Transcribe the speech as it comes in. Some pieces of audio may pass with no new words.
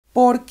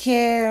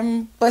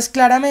porque pues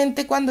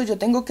claramente cuando yo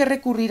tengo que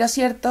recurrir a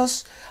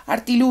ciertos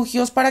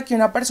artilugios para que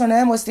una persona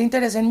demuestre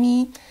interés en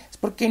mí, es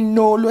porque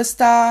no lo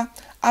está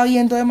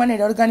habiendo de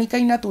manera orgánica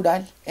y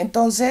natural.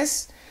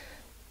 Entonces,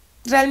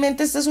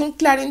 realmente este es un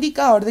claro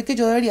indicador de que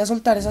yo debería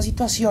soltar esa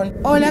situación.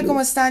 Hola,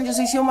 ¿cómo están? Yo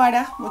soy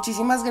Xiomara,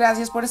 muchísimas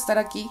gracias por estar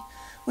aquí,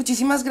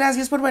 muchísimas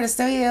gracias por ver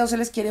este video, se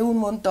les quiere un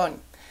montón.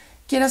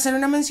 Quiero hacer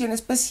una mención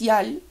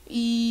especial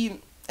y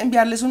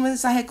enviarles un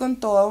mensaje con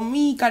todo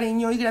mi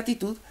cariño y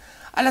gratitud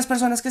a las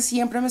personas que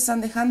siempre me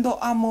están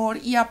dejando amor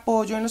y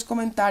apoyo en los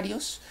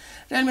comentarios.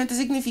 Realmente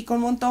significa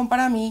un montón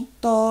para mí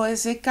todo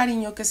ese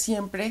cariño que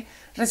siempre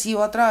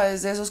recibo a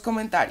través de esos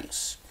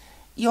comentarios.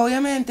 Y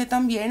obviamente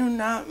también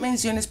una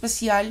mención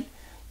especial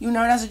y un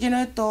abrazo lleno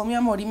de todo mi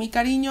amor y mi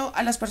cariño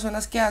a las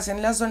personas que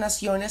hacen las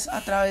donaciones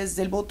a través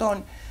del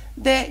botón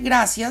de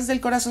gracias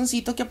del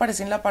corazoncito que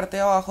aparece en la parte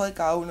de abajo de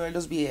cada uno de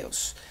los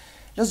videos.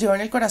 Los llevo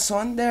en el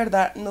corazón, de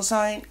verdad no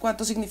saben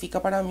cuánto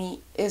significa para mí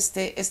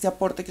este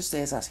aporte que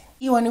ustedes hacen.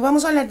 Y bueno, y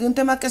vamos a hablar de un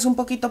tema que es un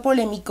poquito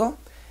polémico.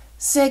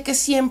 Sé que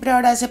siempre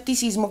habrá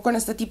escepticismo con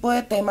este tipo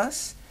de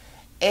temas.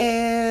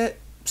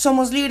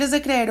 Somos libres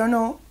de creer o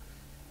no,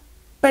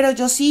 pero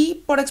yo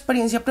sí, por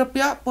experiencia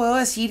propia, puedo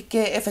decir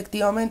que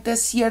efectivamente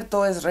es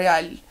cierto, es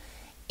real.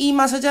 Y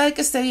más allá de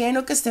que esté bien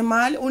o que esté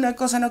mal, una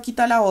cosa no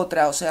quita la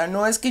otra. O sea,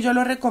 no es que yo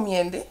lo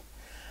recomiende,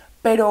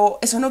 pero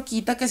eso no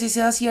quita que sí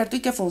sea cierto y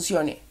que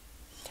funcione.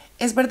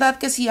 Es verdad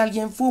que si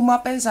alguien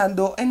fuma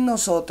pensando en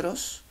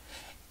nosotros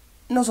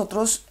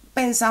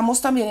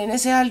pensamos también en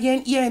ese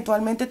alguien y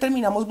eventualmente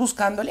terminamos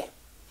buscándole.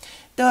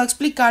 Te voy a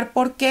explicar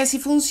por qué sí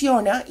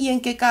funciona y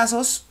en qué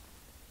casos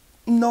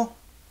no,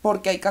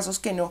 porque hay casos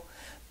que no.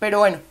 Pero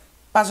bueno,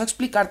 paso a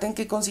explicarte en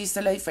qué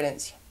consiste la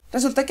diferencia.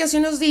 Resulta que hace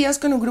unos días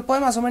con un grupo de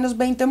más o menos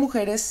 20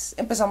 mujeres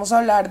empezamos a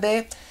hablar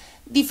de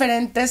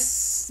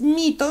diferentes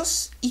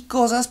mitos y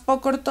cosas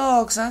poco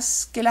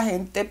ortodoxas que la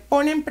gente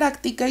pone en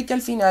práctica y que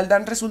al final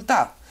dan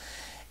resultado.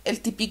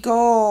 El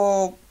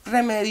típico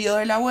remedio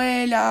de la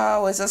abuela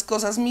o esas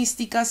cosas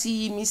místicas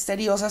y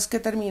misteriosas que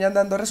terminan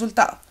dando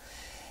resultado.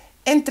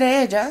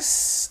 Entre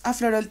ellas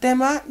afloró el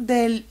tema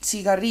del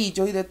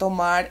cigarrillo y de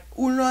tomar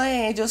uno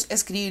de ellos,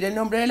 escribir el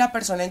nombre de la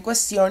persona en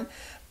cuestión,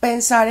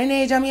 pensar en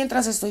ella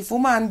mientras estoy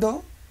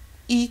fumando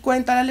y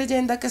cuenta la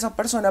leyenda que esa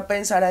persona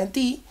pensará en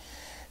ti,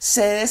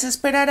 se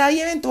desesperará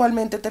y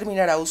eventualmente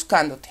terminará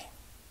buscándote.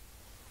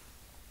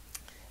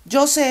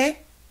 Yo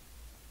sé,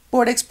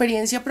 por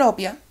experiencia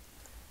propia,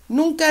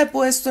 nunca he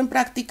puesto en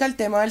práctica el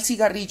tema del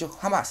cigarrillo,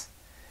 jamás.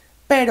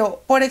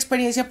 Pero por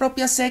experiencia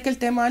propia sé que el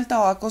tema del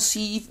tabaco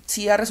sí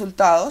da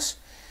resultados.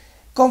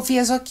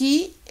 Confieso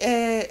aquí,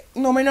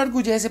 no me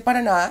enorgullece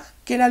para nada,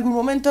 que en algún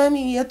momento de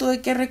mi vida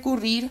tuve que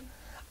recurrir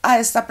a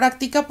esta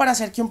práctica para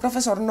hacer que un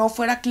profesor no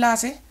fuera a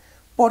clase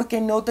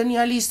porque no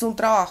tenía listo un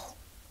trabajo.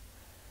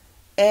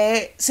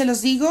 Se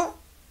los digo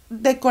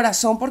de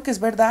corazón porque es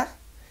verdad,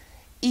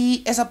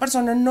 y esa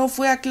persona no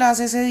fue a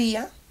clase ese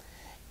día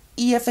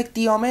y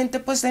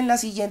efectivamente pues en la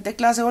siguiente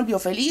clase volvió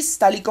feliz,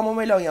 tal y como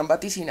me lo habían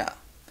vaticinado.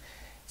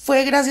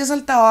 ¿Fue gracias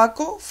al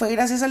tabaco? ¿Fue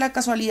gracias a la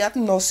casualidad?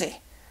 No sé,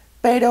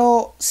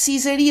 pero sí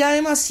sería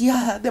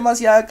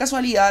demasiada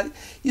casualidad,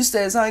 y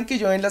ustedes saben que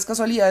yo en las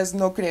casualidades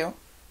no creo,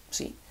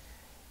 ¿sí?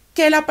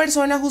 Que la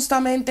persona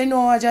justamente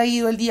no haya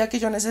ido el día que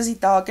yo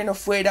necesitaba que no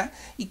fuera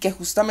y que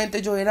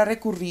justamente yo hubiera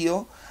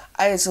recurrido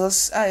a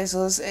esos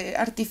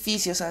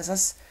artificios, a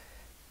esas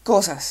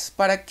cosas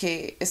para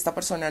que esta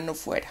persona no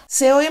fuera.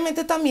 Sé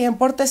obviamente también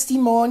por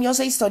testimonios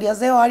e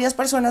historias de varias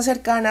personas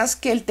cercanas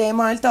que el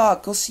tema del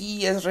tabaco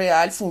sí es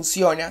real,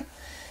 funciona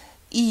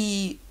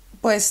y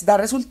pues da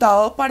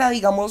resultado para,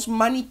 digamos,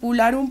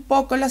 manipular un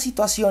poco las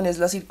situaciones,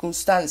 las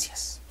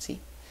circunstancias, ¿sí?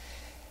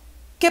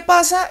 ¿Qué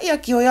pasa? Y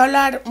aquí voy a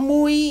hablar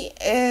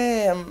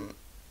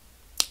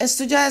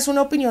esto ya es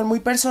una opinión muy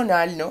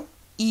personal, ¿no?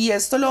 Y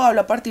esto lo hablo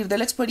a partir de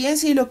la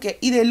experiencia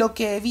y de lo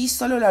que he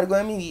visto a lo largo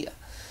de mi vida.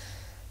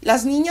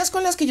 Las niñas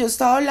con las que yo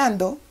estaba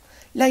hablando,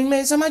 la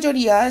inmensa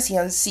mayoría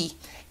decían sí,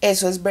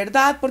 eso es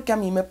verdad, porque a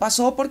mí me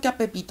pasó, porque a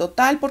Pepito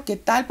tal, porque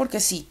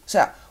sí. O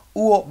sea,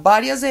 hubo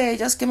varias de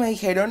ellas que me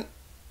dijeron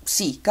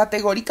sí,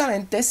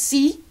 categóricamente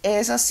sí,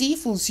 es así,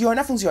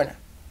 funciona.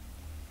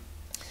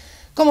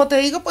 Como te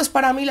digo, pues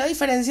para mí la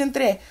diferencia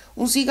entre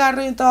un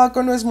cigarro y un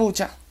tabaco no es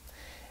mucha.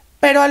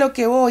 Pero a lo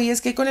que voy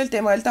es que con el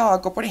tema del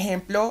tabaco, por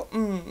ejemplo,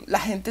 la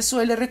gente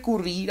suele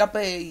recurrir a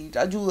pedir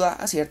ayuda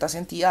a ciertas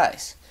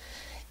entidades.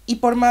 Y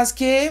por más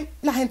que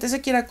la gente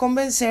se quiera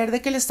convencer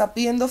de que le está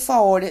pidiendo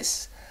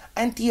favores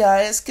a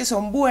entidades que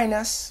son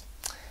buenas,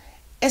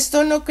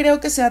 esto no creo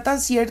que sea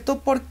tan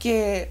cierto,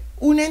 porque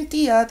una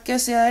entidad que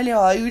sea de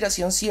elevada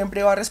vibración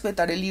siempre va a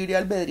respetar el libre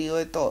albedrío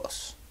de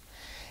todos.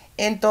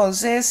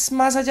 Entonces,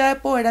 más allá de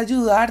poder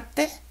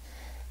ayudarte,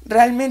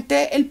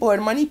 realmente el poder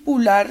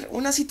manipular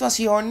una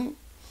situación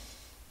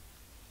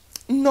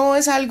no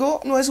es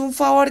un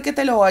favor que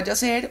te lo vaya a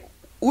hacer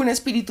un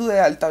espíritu de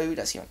alta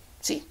vibración,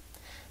 ¿sí?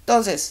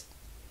 Entonces,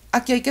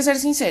 aquí hay que ser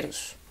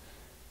sinceros.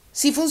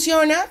 Sí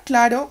funciona,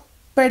 claro,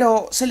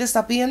 pero se le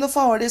está pidiendo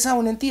favores a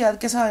una entidad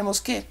que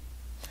sabemos que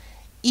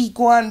Y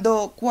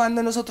cuando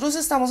nosotros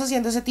estamos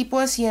haciendo ese tipo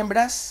de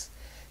siembras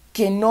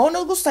que no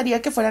nos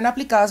gustaría que fueran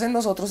aplicadas en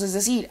nosotros, es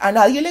decir, a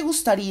nadie le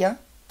gustaría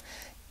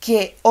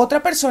que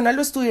otra persona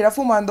lo estuviera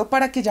fumando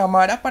para que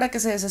llamara, para que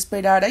se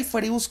desesperara y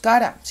fuera y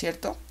buscara,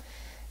 ¿cierto?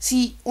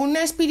 Si un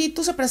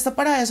espíritu se presta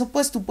para eso,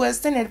 pues tú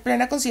puedes tener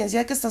plena conciencia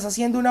de que estás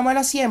haciendo una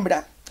mala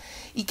siembra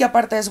y que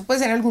aparte de eso,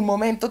 pues en algún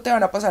momento te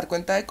van a pasar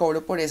cuenta de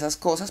cobro por esas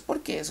cosas,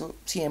 porque eso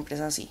siempre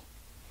es así.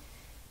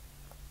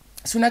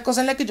 Es una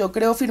cosa en la que yo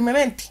creo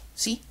firmemente,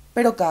 ¿sí?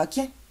 Pero cada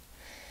quien.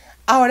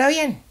 Ahora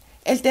bien,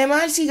 el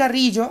tema del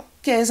cigarrillo,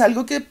 que es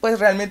algo que pues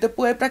realmente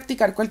puede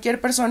practicar cualquier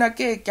persona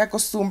que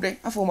acostumbre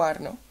a fumar,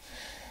 ¿no?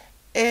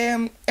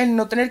 El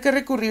no tener que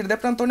recurrir de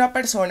pronto a una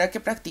persona que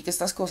practique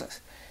estas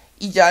cosas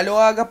y ya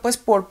lo haga pues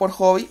por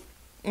hobby,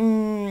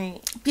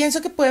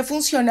 pienso que puede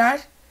funcionar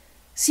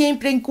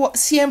siempre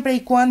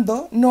y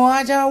cuando no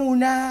haya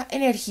una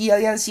energía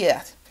de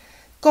ansiedad.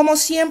 Como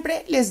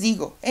siempre les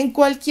digo, en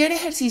cualquier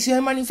ejercicio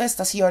de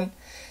manifestación,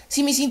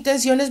 si mis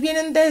intenciones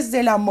vienen desde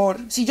el amor,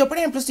 si yo por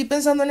ejemplo estoy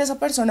pensando en esa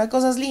persona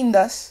cosas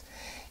lindas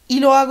y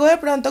lo hago de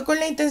pronto con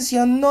la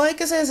intención no de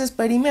que se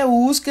desespere y me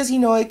busque,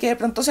 sino de que de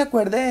pronto se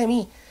acuerde de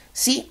mí,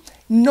 ¿sí?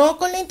 No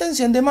con la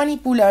intención de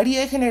manipular y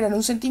de generar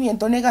un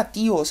sentimiento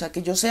negativo, o sea,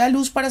 que yo sea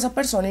luz para esa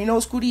persona y no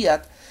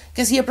oscuridad,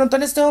 que si de pronto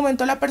en este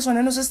momento la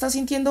persona no se está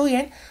sintiendo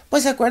bien,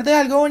 pues se acuerde de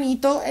algo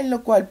bonito en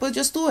lo cual pues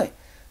yo estuve,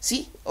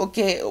 ¿sí? O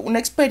que una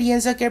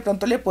experiencia que de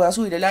pronto le pueda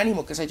subir el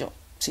ánimo, qué sé yo,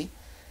 ¿sí?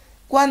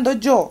 Cuando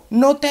yo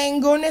no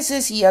tengo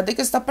necesidad de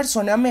que esta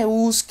persona me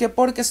busque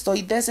porque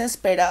estoy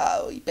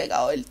desesperado y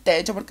pegado del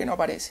techo porque no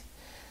aparece,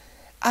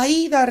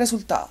 ahí da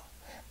resultado.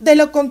 De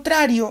lo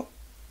contrario,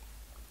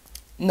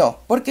 no,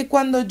 porque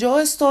cuando yo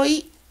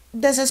estoy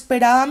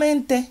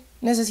desesperadamente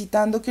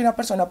necesitando que una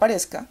persona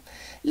aparezca,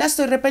 la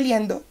estoy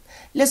repeliendo,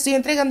 le estoy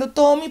entregando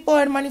todo mi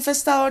poder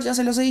manifestador, ya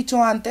se los he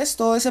dicho antes,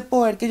 todo ese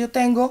poder que yo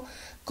tengo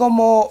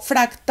como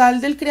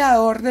fractal del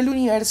creador del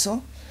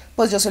universo,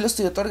 pues yo se lo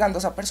estoy otorgando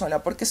a esa persona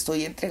porque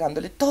estoy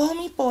entregándole todo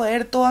mi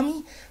poder, todo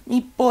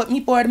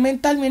mi poder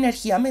mental, mi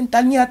energía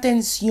mental, mi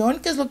atención,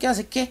 que es lo que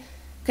hace que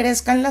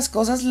crezcan las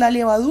cosas, la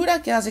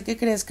levadura que hace que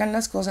crezcan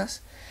las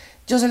cosas.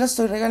 Yo se la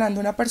estoy regalando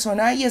a una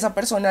persona y esa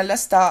persona la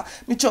está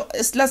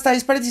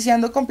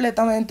desperdiciando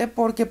completamente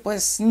porque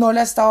pues no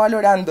la está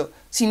valorando,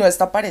 sino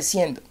está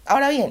apareciendo.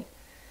 Ahora bien,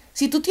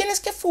 si tú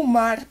tienes que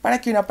fumar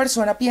para que una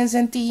persona piense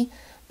en ti,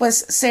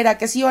 pues ¿será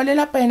que sí vale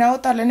la pena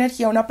botarle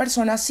energía a una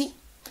persona así?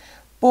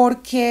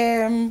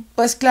 Porque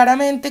pues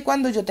claramente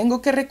cuando yo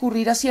tengo que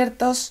recurrir a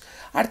ciertos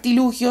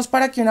artilugios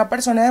para que una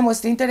persona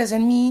demuestre interés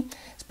en mí,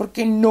 es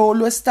porque no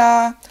lo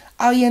está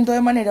habiendo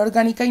de manera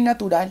orgánica y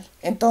natural.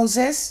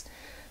 Entonces,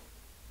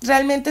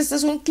 realmente este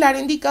es un claro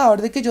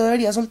indicador de que yo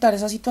debería soltar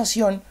esa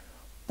situación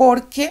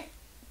porque,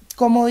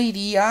 como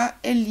diría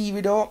el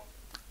libro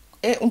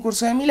Un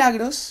curso de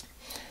milagros,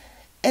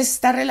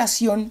 esta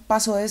relación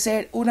pasó de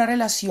ser una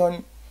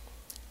relación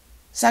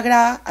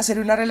sagrada a ser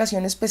una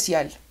relación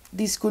especial.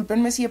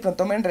 Discúlpenme si de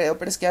pronto me enredo,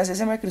 pero es que a veces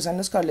se me cruzan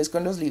los cables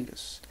con los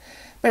libros.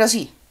 Pero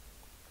sí,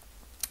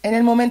 en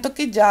el momento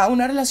que ya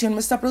una relación me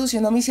está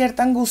produciendo a mí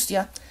cierta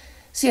angustia,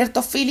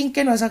 cierto feeling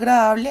que no es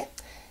agradable,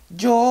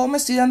 yo me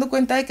estoy dando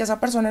cuenta de que esa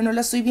persona no la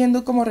estoy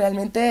viendo como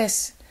realmente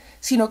es,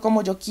 sino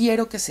como yo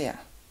quiero que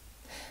sea.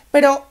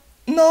 Pero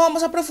no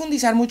vamos a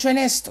profundizar mucho en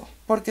esto,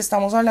 porque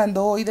estamos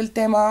hablando hoy del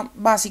tema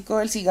básico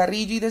del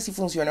cigarrillo y de si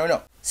funciona o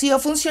no. Sí va a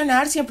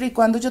funcionar siempre y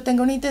cuando yo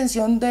tenga una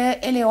intención de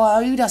elevada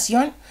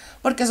vibración,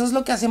 porque eso es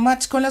lo que hace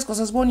match con las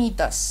cosas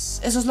bonitas,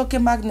 eso es lo que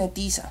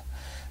magnetiza.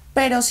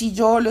 Pero si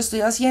yo lo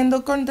estoy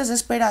haciendo con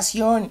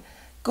desesperación,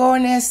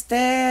 con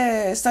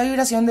esta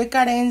vibración de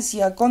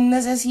carencia, con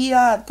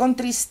necesidad, con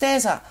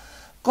tristeza,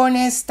 con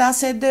esta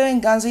sed de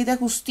venganza y de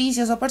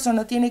justicia, esa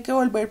persona tiene que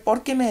volver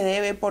porque me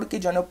debe, porque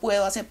yo no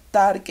puedo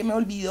aceptar que me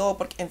olvidó,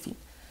 porque, en fin,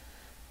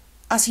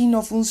 así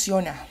no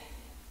funciona.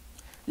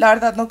 La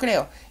verdad no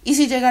creo. Y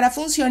si llegara a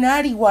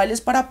funcionar, igual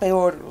es para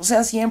peor. O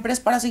sea, siempre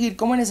es para seguir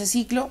como en ese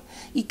ciclo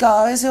y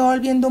cada vez se va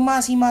volviendo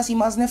más y más y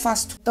más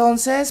nefasto.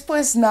 Entonces,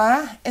 pues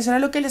nada, eso era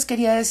lo que les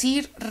quería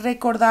decir.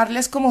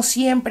 Recordarles como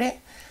siempre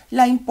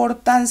la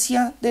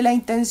importancia de la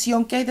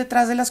intención que hay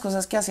detrás de las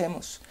cosas que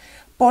hacemos.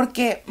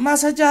 Porque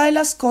más allá de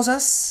las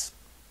cosas,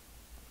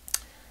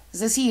 es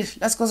decir,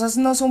 las cosas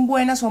no son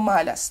buenas o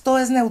malas, todo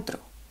es neutro.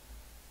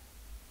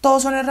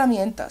 Todos son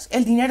herramientas.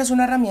 El dinero es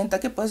una herramienta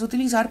que puedes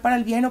utilizar para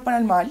el bien o para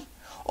el mal,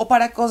 o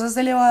para cosas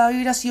de elevada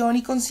vibración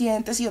y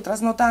conscientes y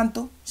otras no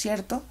tanto,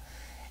 ¿cierto?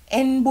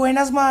 En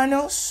buenas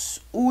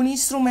manos, un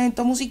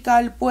instrumento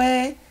musical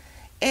puede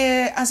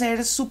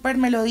hacer super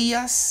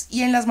melodías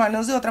y en las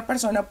manos de otra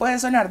persona puede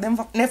sonar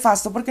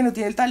nefasto porque no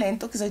tiene el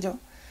talento, qué sé yo.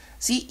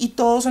 Sí, y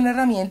todos son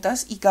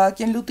herramientas y cada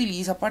quien lo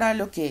utiliza para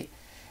lo que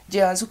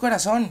lleva en su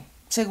corazón,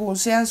 según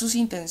sean sus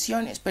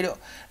intenciones, pero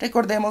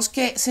recordemos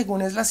que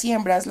según es la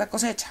siembra es la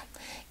cosecha.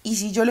 Y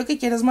si yo lo que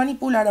quiero es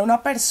manipular a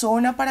una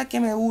persona para que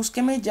me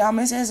busque, me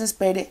llame, se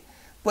desespere,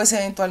 pues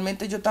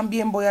eventualmente yo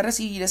también voy a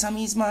recibir esa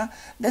misma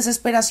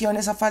desesperación,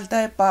 esa falta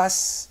de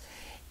paz,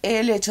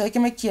 el hecho de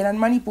que me quieran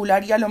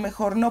manipular y a lo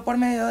mejor no por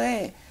medio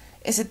de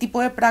ese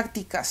tipo de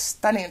prácticas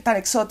tan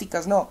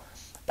exóticas, no.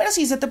 Pero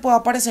sí se te puede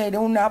aparecer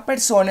una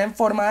persona en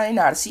forma de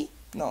narci,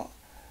 ¿no?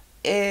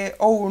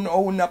 O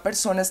una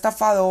persona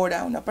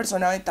estafadora, una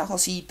persona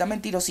ventajosita,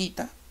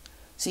 mentirosita,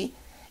 ¿sí?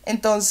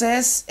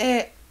 Entonces,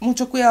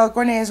 mucho cuidado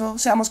con eso,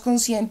 seamos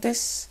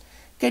conscientes.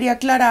 Quería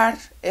aclarar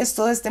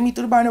esto de este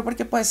mito urbano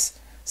porque pues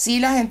sí,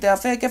 la gente da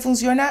fe de que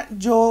funciona,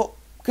 yo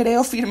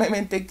creo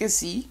firmemente que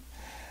sí.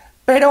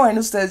 Pero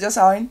bueno, ustedes ya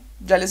saben,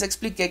 ya les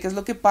expliqué qué es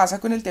lo que pasa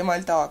con el tema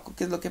del tabaco,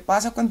 qué es lo que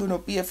pasa cuando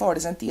uno pide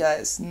favores a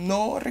entidades.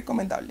 No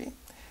recomendable,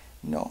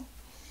 no.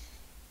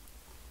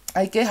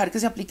 Hay que dejar que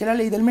se aplique la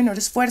ley del menor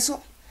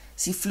esfuerzo.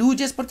 Si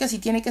fluye es porque así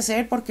tiene que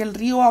ser, porque el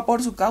río va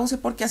por su cauce,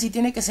 porque así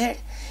tiene que ser.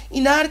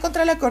 Y nadar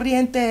contra la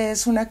corriente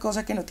es una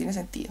cosa que no tiene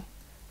sentido.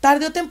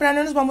 Tarde o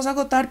temprano nos vamos a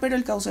agotar, pero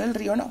el cauce del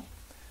río no.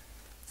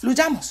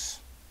 Fluyamos.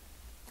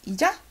 Y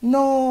ya,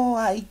 no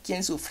hay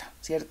quien sufra,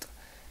 ¿cierto?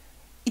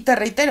 Y te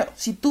reitero,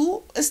 si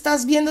tú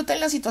estás viéndote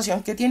en la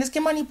situación que tienes que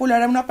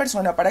manipular a una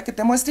persona para que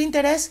te muestre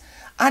interés,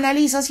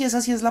 analiza si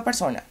esa sí es la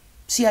persona,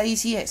 si ahí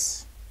sí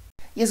es.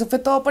 Y eso fue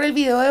todo por el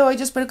video de hoy.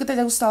 Yo espero que te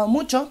haya gustado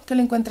mucho, que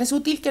lo encuentres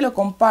útil, que lo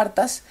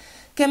compartas,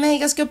 que me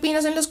digas qué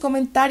opinas en los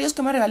comentarios,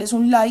 que me regales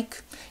un like,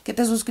 que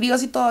te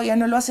suscribas si todavía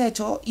no lo has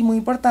hecho y muy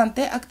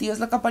importante, actives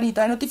la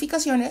campanita de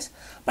notificaciones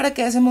para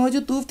que de ese modo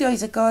YouTube te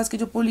avise cada vez que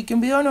yo publique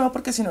un video nuevo,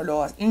 porque si no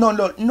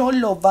no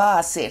lo va a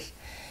hacer.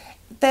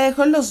 Te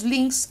dejo los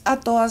links a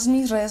todas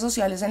mis redes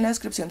sociales en la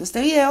descripción de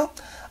este video,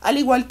 al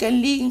igual que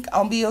el link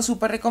a un video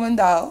súper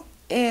recomendado.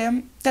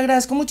 Te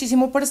agradezco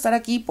muchísimo por estar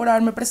aquí, por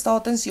haberme prestado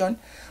atención,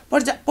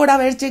 por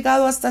haber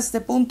llegado hasta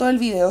este punto del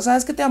video.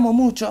 Sabes que te amo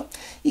mucho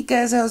y que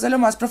deseo desde lo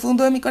más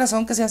profundo de mi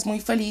corazón que seas muy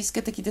feliz,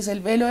 que te quites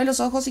el velo de los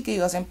ojos y que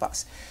vivas en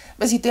paz.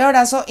 Besito y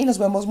abrazo y nos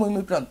vemos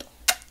muy pronto.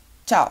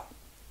 Chao.